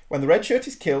 When the Redshirt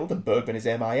is killed and Bergman is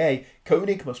MIA,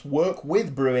 Koenig must work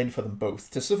with Bruin for them both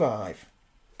to survive.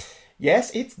 Yes,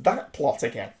 it's that plot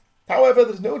again. However,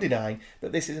 there's no denying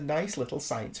that this is a nice little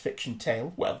science fiction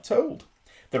tale well told.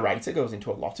 The writer goes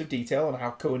into a lot of detail on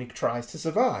how Koenig tries to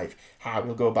survive, how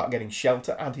he'll go about getting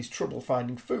shelter and his trouble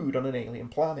finding food on an alien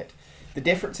planet. The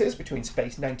differences between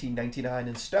Space 1999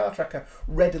 and Star Trek are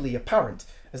readily apparent,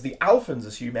 as the Alphans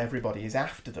assume everybody is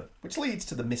after them, which leads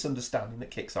to the misunderstanding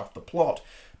that kicks off the plot,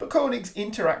 but Koenig's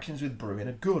interactions with Bruin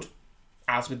are good.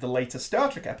 As with the later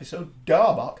Star Trek episode,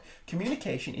 Darmok,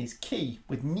 communication is key,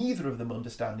 with neither of them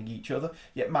understanding each other,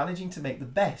 yet managing to make the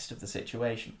best of the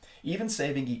situation, even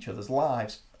saving each other's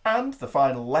lives. And the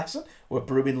final lesson, where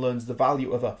Bruin learns the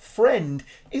value of a friend,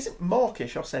 isn't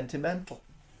mawkish or sentimental.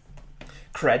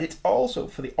 Credit also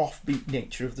for the offbeat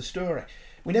nature of the story.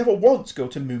 We never once go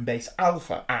to Moonbase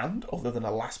Alpha, and, other than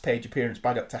a last-page appearance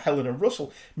by Dr. Helena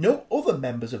Russell, no other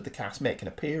members of the cast make an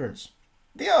appearance.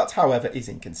 The art, however, is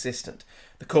inconsistent.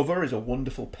 The cover is a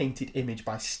wonderful painted image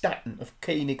by Staton of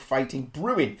Koenig fighting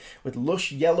Bruin, with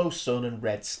lush yellow sun and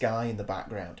red sky in the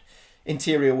background.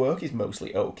 Interior work is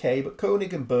mostly okay, but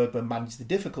Koenig and Bergman manage the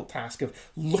difficult task of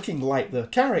looking like their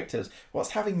characters,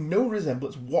 whilst having no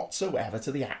resemblance whatsoever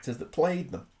to the actors that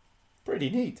played them. Pretty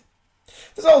neat.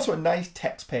 There's also a nice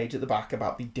text page at the back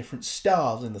about the different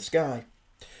stars in the sky.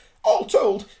 All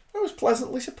told, I was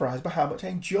pleasantly surprised by how much I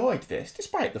enjoyed this,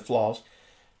 despite the flaws.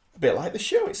 A bit like the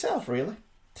show itself, really.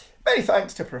 Many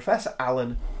thanks to Professor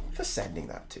Allen for sending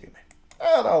that to me.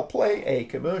 And I'll play a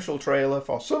commercial trailer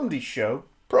for somebody's show,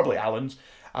 probably Alan's,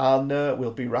 and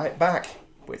we'll be right back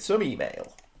with some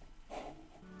email.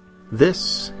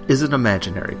 This is an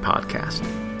imaginary podcast,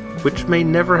 which may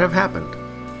never have happened.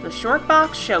 The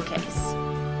Shortbox Showcase.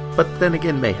 But then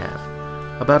again may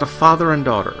have. About a father and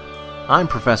daughter. I'm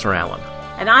Professor Allen.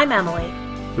 And I'm Emily.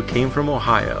 Who came from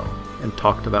Ohio and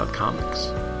talked about comics.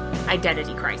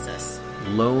 Identity Crisis.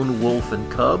 Lone Wolf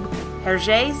and Cub.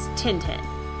 Hergé's Tintin.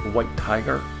 White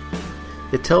Tiger.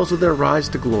 It tells of their rise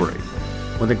to glory,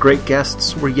 when the great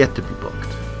guests were yet to be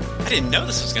booked. I didn't know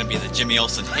this was going to be the Jimmy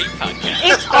Olsen Hate Podcast.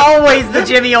 It's always the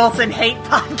Jimmy Olsen Hate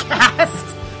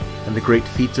Podcast. And the great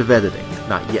feats of editing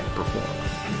not yet performed.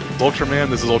 Ultraman,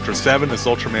 this is Ultra 7, this is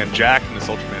Ultraman Jack, and this is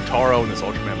Ultraman Taro, and this is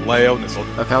Ultraman Leo, and this is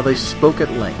Ultraman... Of how they spoke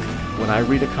at length. When I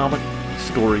read a comic,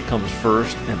 story comes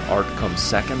first and art comes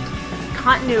second.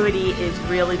 Continuity is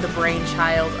really the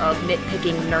brainchild of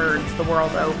nitpicking nerds the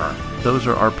world over. Those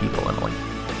are our people, Emily.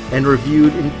 And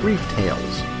reviewed in brief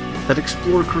tales that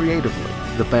explore creatively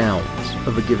the bounds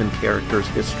of a given character's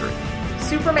history.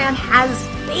 Superman has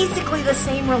basically the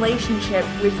same relationship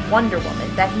with Wonder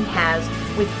Woman that he has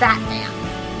with Batman.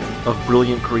 Of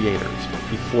brilliant creators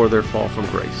before their fall from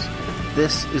grace.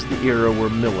 This is the era where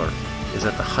Miller is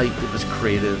at the height of his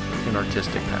creative and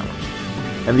artistic powers,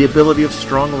 and the ability of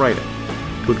strong writing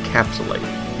to encapsulate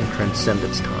and transcend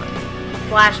its time.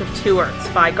 Flash of Two Earths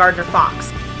by Gardner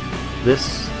Fox.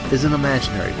 This is an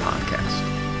imaginary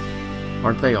podcast.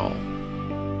 Aren't they all?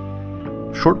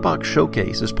 Shortbox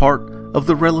Showcase is part of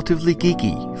the Relatively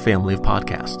Geeky family of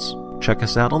podcasts. Check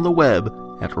us out on the web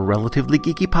at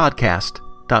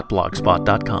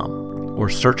relativelygeekypodcast.blogspot.com or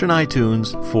search in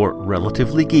iTunes for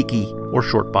Relatively Geeky or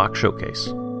Shortbox Showcase.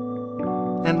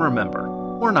 And remember,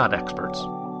 we're not experts.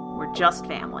 We're just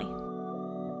family.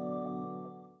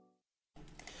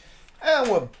 And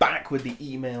we're back with the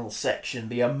email section.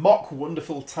 The mock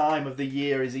wonderful time of the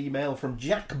year is email from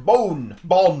Jack Bon.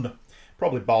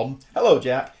 Probably Bon. Hello,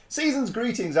 Jack. Season's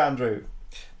greetings, Andrew.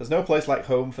 There's no place like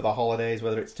home for the holidays,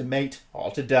 whether it's to mate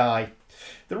or to die.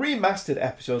 The remastered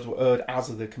episodes were aired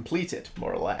as they're completed,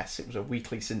 more or less. It was a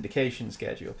weekly syndication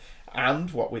schedule.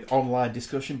 And what with online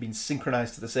discussion being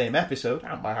synchronised to the same episode,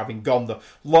 and by having gone the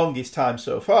longest time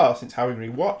so far since having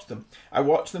rewatched them, I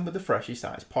watched them with the freshest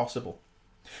eyes possible.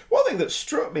 One thing that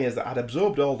struck me is that I'd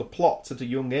absorbed all the plots at a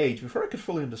young age before I could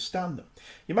fully understand them.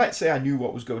 You might say I knew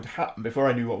what was going to happen before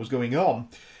I knew what was going on.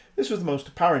 This was the most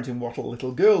apparent in What a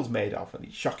Little Girl's Made Of, and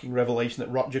the shocking revelation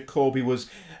that Roger Corby was,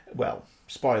 well,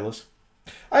 spoilers.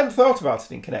 I hadn't thought about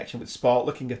it in connection with sport,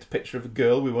 looking at a picture of a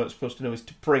girl we weren't supposed to know is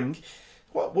to Pring.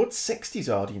 What would 60s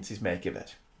audiences make of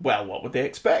it? Well, what would they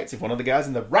expect if one of the guys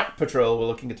in the Rat Patrol were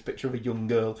looking at a picture of a young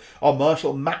girl, or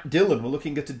Marshal Matt Dillon were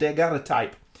looking at a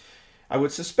daguerreotype? I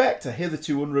would suspect a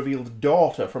hitherto unrevealed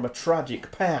daughter from a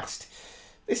tragic past.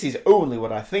 This is only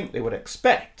what I think they would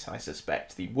expect. I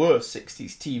suspect the worst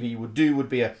 60s TV would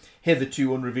be a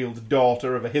hitherto unrevealed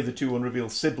daughter of a hitherto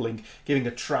unrevealed sibling giving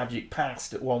a tragic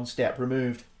past at one step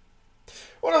removed.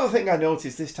 One other thing I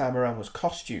noticed this time around was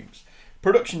costumes.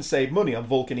 Production saved money on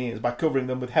Vulcaneers by covering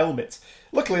them with helmets.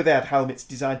 Luckily they had helmets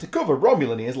designed to cover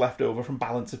Romulaneers left over from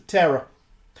Balance of Terror.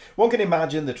 One can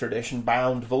imagine the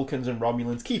tradition-bound Vulcans and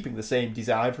Romulans keeping the same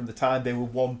design from the time they were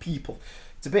one people.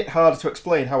 It's a bit harder to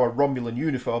explain how a Romulan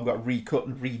uniform got recut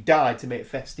and re-dyed to make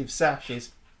festive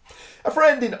sashes. A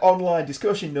friend in online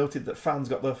discussion noted that fans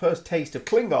got their first taste of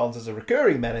Klingons as a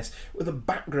recurring menace with a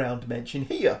background mention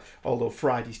here, although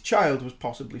Friday's Child was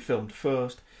possibly filmed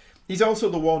first. He's also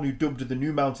the one who dubbed the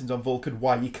new mountains on Vulcan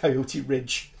Wile Coyote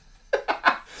Ridge.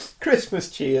 Christmas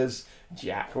cheers,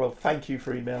 Jack. Well, thank you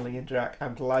for emailing in, Jack.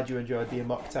 I'm glad you enjoyed the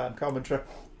Amok Time commentary,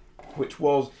 which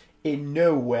was in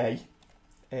no way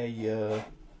a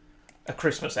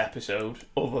Christmas episode,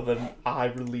 other than I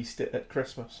released it at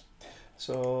Christmas.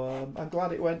 So I'm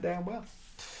glad it went down well.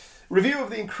 Review of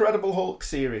the Incredible Hulk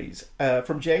series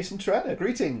from Jason Trenner.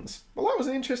 Greetings. Well, that was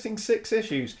an interesting 6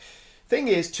 issues. Thing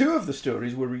is, 2 of the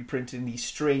stories were reprinted in these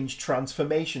strange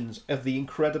transformations of the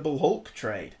Incredible Hulk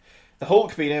trade. The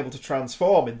Hulk being able to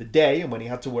transform in the day, and when he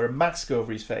had to wear a mask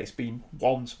over his face being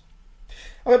ones.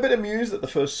 I'm a bit amused that the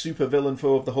first supervillain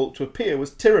foe of the Hulk to appear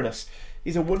was Tyrannus.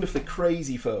 He's a wonderfully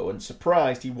crazy foe, and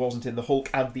surprised he wasn't in the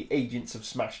Hulk and the Agents of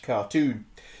Smash cartoon.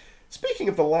 Speaking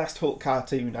of the last Hulk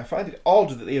cartoon, I find it odd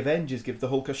that the Avengers give the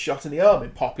Hulk a shot in the arm in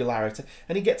popularity,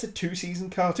 and he gets a 2-season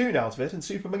cartoon out of it, and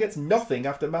Superman gets nothing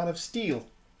after Man of Steel.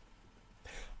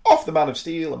 Off the Man of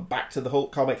Steel and back to the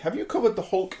Hulk comic, have you covered the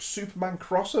Hulk-Superman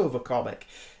crossover comic?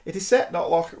 It is set not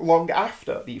long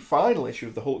after the final issue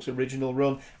of the Hulk's original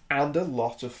run, and a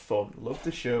lot of fun. Love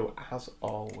the show, as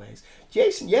always.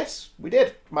 Jason, yes, we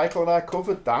did. Michael and I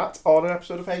covered that on an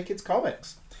episode of Hey Kids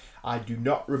Comics. I do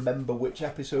not remember which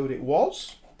episode it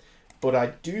was, but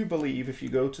I do believe if you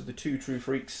go to the Two True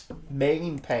Freaks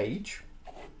main page,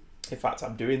 in fact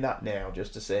I'm doing that now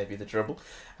just to save you the trouble,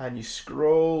 and you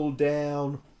scroll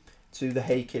down to the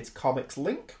Hey Kids Comics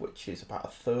link, which is about a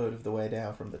third of the way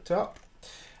down from the top,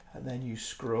 and then you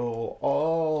scroll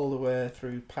all the way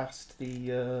through past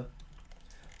the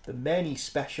many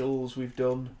specials we've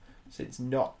done since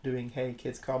not doing Hey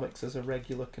Kids Comics as a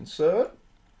regular concern.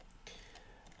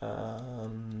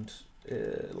 And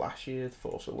last year, The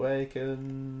Force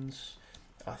Awakens.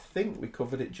 I think we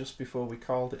covered it just before we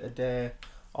called it a day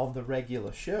on the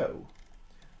regular show.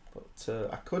 But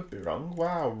I could be wrong.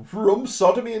 Wow, Rum,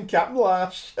 Sodomy and Captain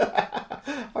Lash.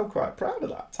 I'm quite proud of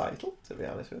that title, to be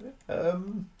honest with you.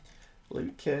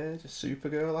 Luke Cage, a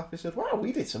Supergirl episode. Wow,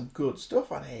 we did some good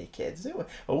stuff on Hey Kids, didn't we?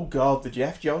 Oh God, the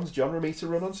Jeff Johns, John Romita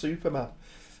run on Superman.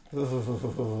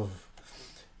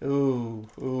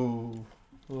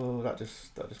 Oh, that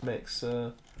just makes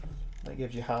that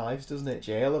gives you hives, doesn't it?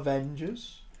 Jail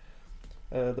Avengers.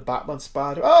 The Batman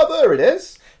Spider. Oh, there it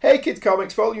is. Hey Kids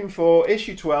Comics, Volume 4,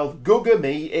 Issue 12. Gugga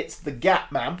Me, it's the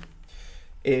Gatman.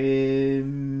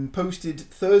 Posted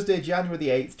Thursday, January the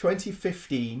 8th,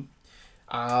 2015.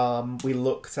 We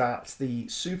looked at the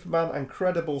Superman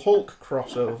Incredible Hulk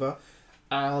crossover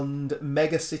and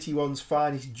Mega City One's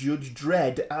finest Judge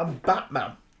Dredd and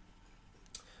Batman.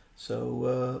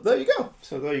 So there you go.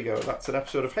 That's an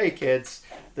episode of Hey Kids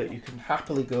that you can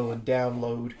happily go and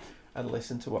download and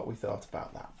listen to what we thought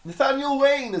about that. Nathaniel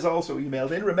Wayne has also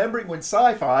emailed in, remembering when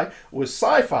sci-fi was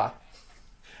sci-fi,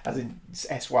 as in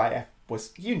SYF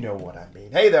was, you know what I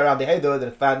mean. Hey there, Andy. Hey there,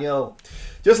 Nathaniel.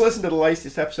 Just listened to the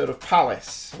latest episode of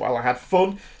Palace. While I had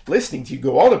fun listening to you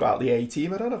go on about the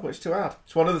A-Team, I don't have much to add.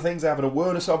 It's one of the things I have an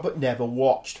awareness of but never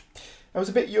watched. I was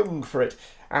a bit young for it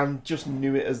and just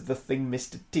knew it as the thing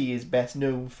Mr. T is best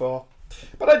known for.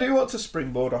 But I do want to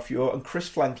springboard off your and Chris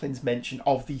Franklin's mention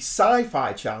of the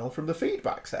Sci-Fi Channel from the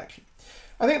feedback section.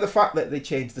 I think the fact that they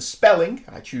changed the spelling,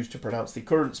 I choose to pronounce the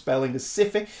current spelling as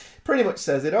Sci-Fi, pretty much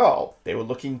says it all. They were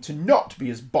looking to not be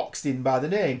as boxed in by the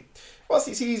name. Whilst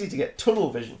it's easy to get tunnel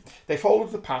vision, they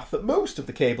followed the path that most of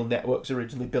the cable networks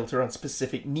originally built around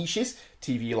specific niches,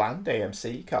 TV Land,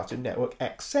 AMC, Cartoon Network,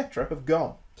 etc. have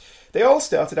gone. They all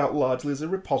started out largely as a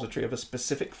repository of a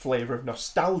specific flavour of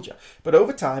nostalgia, but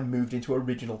over time moved into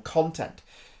original content.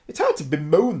 It's hard to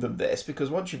bemoan them this, because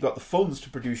once you've got the funds to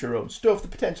produce your own stuff, the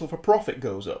potential for profit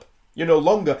goes up. You're no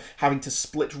longer having to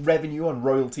split revenue on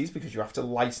royalties because you have to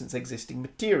license existing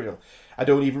material. I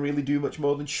don't even really do much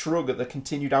more than shrug at the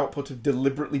continued output of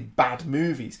deliberately bad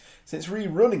movies, since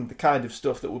rerunning the kind of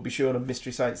stuff that would be shown on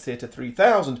Mystery Science Theatre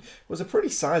 3000 was a pretty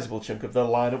sizable chunk of their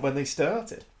lineup when they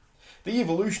started. The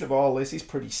evolution of all this is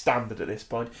pretty standard at this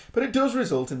point, but it does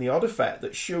result in the odd effect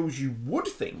that shows you would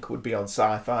think would be on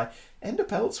Sci-Fi end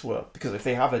up elsewhere, because if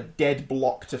they have a dead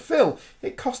block to fill,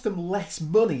 it costs them less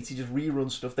money to just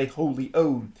rerun stuff they wholly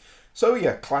own. So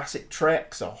your classic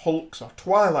Treks or Hulks or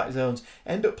Twilight Zones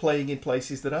end up playing in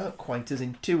places that aren't quite as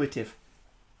intuitive.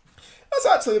 That's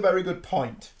actually a very good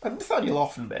point, and Nathaniel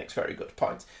often makes very good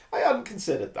points. I hadn't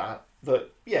considered that,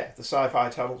 yeah, the Sci-Fi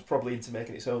Channel's probably into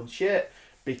making its own shit,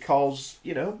 because,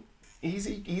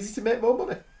 easy to make more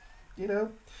money.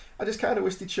 I just kind of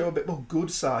wish they'd show a bit more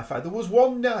good sci-fi. There was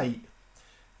one night,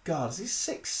 God, is this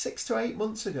 6 to 8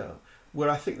 months ago, where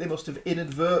I think they must have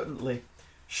inadvertently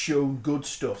shown good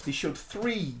stuff. They showed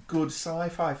 3 good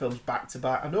sci-fi films back to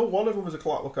back. I know one of them was A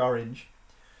Clockwork Orange,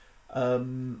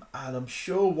 and I'm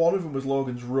sure one of them was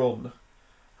Logan's Run,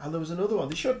 and there was another one.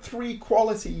 They showed 3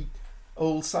 quality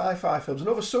old sci-fi films, and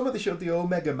over summer they showed The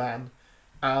Omega Man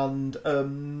and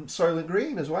Soylent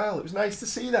Green as well. It was nice to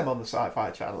see them on the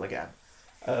Sci-Fi Channel again.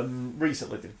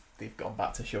 Recently they've gone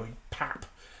back to showing Pap,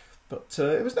 but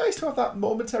it was nice to have that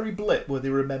momentary blip where they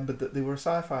remembered that they were a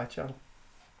Sci-Fi Channel.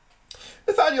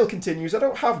 Nathaniel continues, I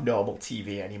don't have normal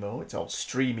TV anymore, it's all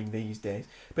streaming these days,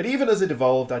 but even as it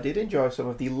evolved I did enjoy some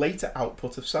of the later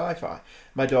output of Sci-Fi.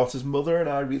 My daughter's mother and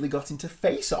I really got into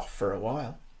Face Off for a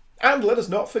while. And let us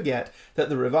not forget that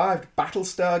the revived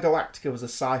Battlestar Galactica was a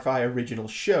Sci-Fi original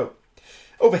show.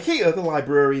 Over here, The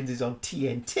Librarians is on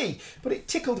TNT, but it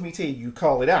tickled me to hear you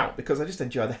call it out because I just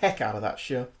enjoy the heck out of that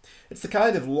show. It's the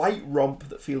kind of light romp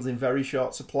that feels in very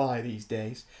short supply these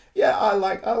days. Yeah, I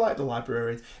like The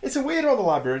Librarians. It's a weird one, The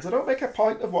Librarians. I don't make a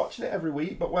point of watching it every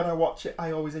week, but when I watch it,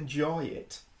 I always enjoy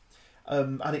it.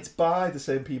 And it's by the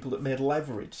same people that made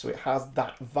Leverage, so it has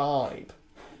that vibe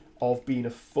of being a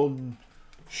fun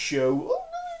show.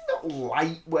 Not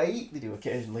lightweight, they do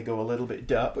occasionally go a little bit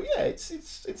dark, but yeah,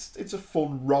 it's a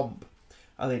fun romp.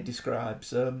 I think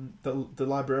describes the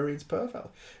Librarians perfectly.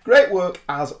 Great work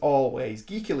as always.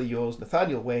 Geekily yours,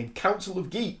 Nathaniel Wayne, Council of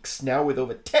Geeks, now with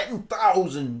over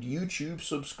 10,000 YouTube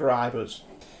subscribers.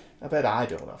 I bet I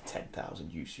don't have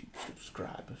 10,000 YouTube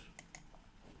subscribers.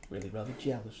 Really rather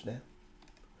jealous now.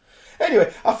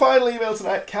 Anyway, our final email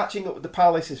tonight, catching up with the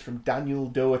Palace, is from Daniel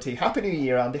Doherty. Happy New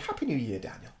Year, Andy. Happy New Year,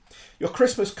 Daniel. Your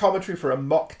Christmas commentary for a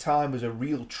mock time was a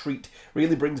real treat.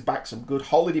 Really brings back some good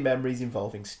holiday memories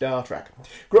involving Star Trek.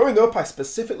 Growing up, I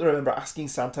specifically remember asking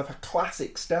Santa for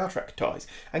classic Star Trek toys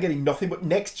and getting nothing but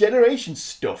Next Generation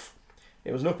stuff.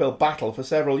 It was an uphill battle for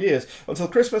several years, until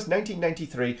Christmas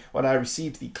 1993, when I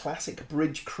received the classic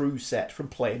Bridge Crew set from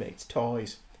Playmates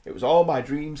Toys. It was all my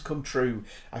dreams come true.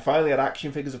 I finally had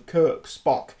action figures of Kirk,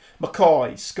 Spock,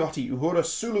 McCoy, Scotty, Uhura,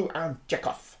 Sulu and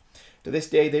Chekhov. To this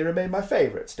day, they remain my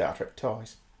favourite Star Trek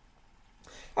toys.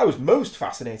 I was most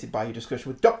fascinated by your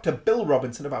discussion with Dr. Bill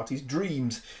Robinson about his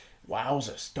dreams.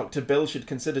 Wowzers, Dr. Bill should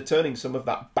consider turning some of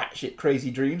that batshit crazy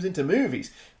dreams into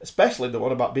movies, especially the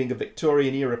one about being a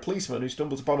Victorian-era policeman who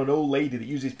stumbles upon an old lady that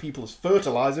uses people as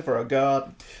fertiliser for her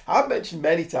garden. I've mentioned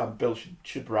many times Bill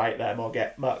should write them or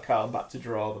get Mark Carn back to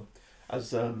draw them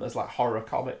as like horror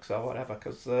comics or whatever,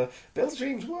 because Bill's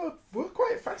dreams were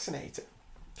quite fascinating.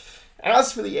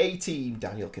 As for the A-Team,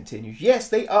 Daniel continues, yes,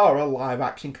 they are a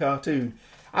live-action cartoon.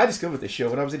 I discovered this show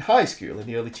when I was in high school in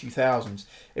the early 2000s.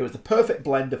 It was the perfect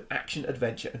blend of action,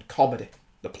 adventure and comedy.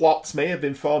 The plots may have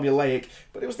been formulaic,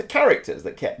 but it was the characters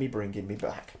that kept bringing me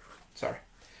back.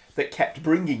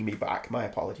 My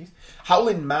apologies.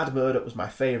 Howlin' Mad Murdock was my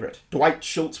favourite. Dwight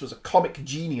Schultz was a comic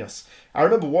genius. I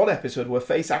remember one episode where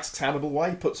Face asks Hannibal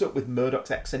why he puts up with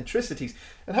Murdoch's eccentricities,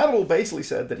 and Hannibal basically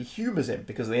said that he humours him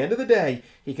because at the end of the day,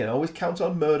 he can always count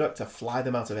on Murdoch to fly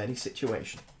them out of any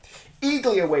situation.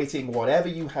 Eagerly awaiting whatever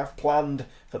you have planned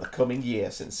for the coming year.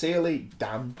 Sincerely,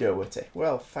 Dan Doherty.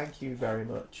 Well, thank you very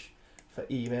much for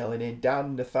emailing in,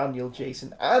 Dan, Nathaniel,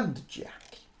 Jason and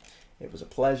Jack. It was a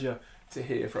pleasure to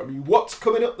hear from you. What's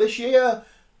coming up this year?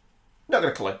 Not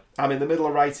got a clue. I'm in the middle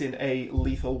of writing a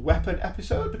Lethal Weapon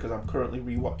episode because I'm currently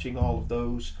rewatching all of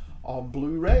those on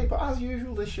Blu-ray, but as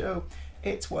usual this show,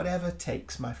 it's whatever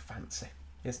takes my fancy,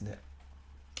 isn't it?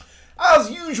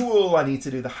 As usual, I need to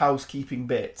do the housekeeping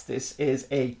bit. This is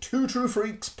a Two True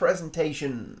Freaks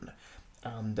presentation,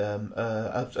 and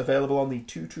available on the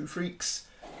Two True Freaks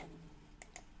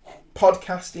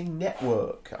podcasting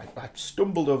network. I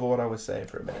stumbled over what I was saying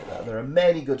for a minute there. There are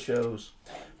many good shows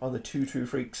on the Two True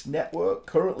Freaks network,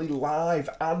 currently live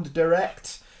and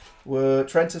direct, where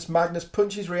Trentus Magnus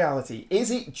punches reality. Is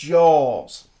it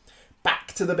Jaws?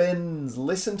 Back to the Bins,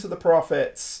 Listen to the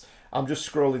Prophets. I'm just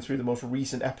scrolling through the most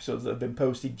recent episodes that have been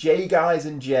posted. J Guys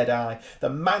and Jedi, the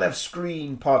Man of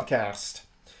Screen podcast.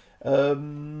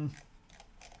 And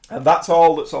that's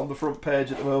all that's on the front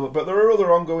page at the moment. But there are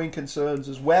other ongoing concerns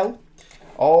as well,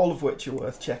 all of which are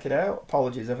worth checking out.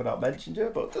 Apologies if I've not mentioned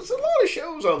you, but there's a lot of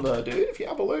shows on there, dude. If you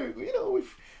have a look,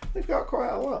 we've got quite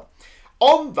a lot.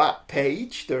 On that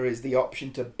page, there is the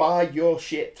option to buy your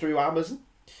shit through Amazon.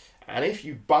 And if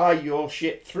you buy your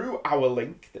shit through our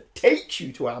link that takes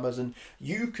you to Amazon,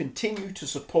 you continue to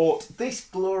support this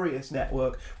glorious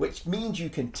network, which means you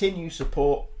continue to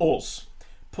support us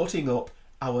putting up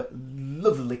our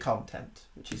lovely content,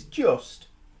 which is just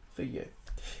for you.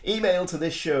 Email to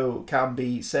this show can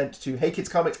be sent to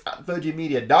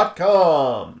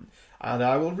heykidscomics@virginmedia.com, and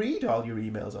I will read all your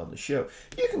emails on the show.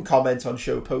 You can comment on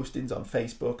show postings on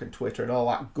Facebook and Twitter and all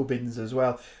that gubbins as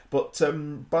well, but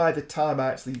by the time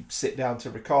I actually sit down to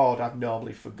record, I've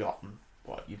normally forgotten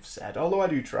what you've said, although I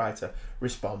do try to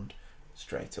respond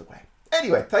straight away.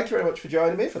 Anyway, thank you very much for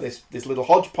joining me for this little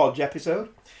hodgepodge episode.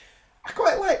 I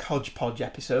quite like hodgepodge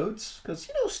episodes, because,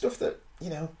 stuff that,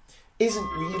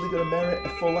 isn't really going to merit a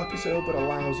full episode, but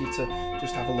allows you to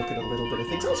just have a look at a little bit of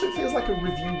things. Also, it feels like a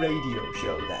review radio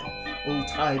show then.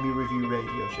 Old-timey review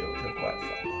radio show, which I'm quite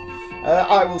fond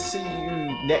of. I will see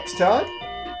you next time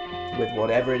with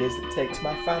whatever it is that takes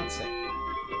my fancy.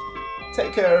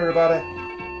 Take care, everybody.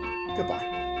 Goodbye.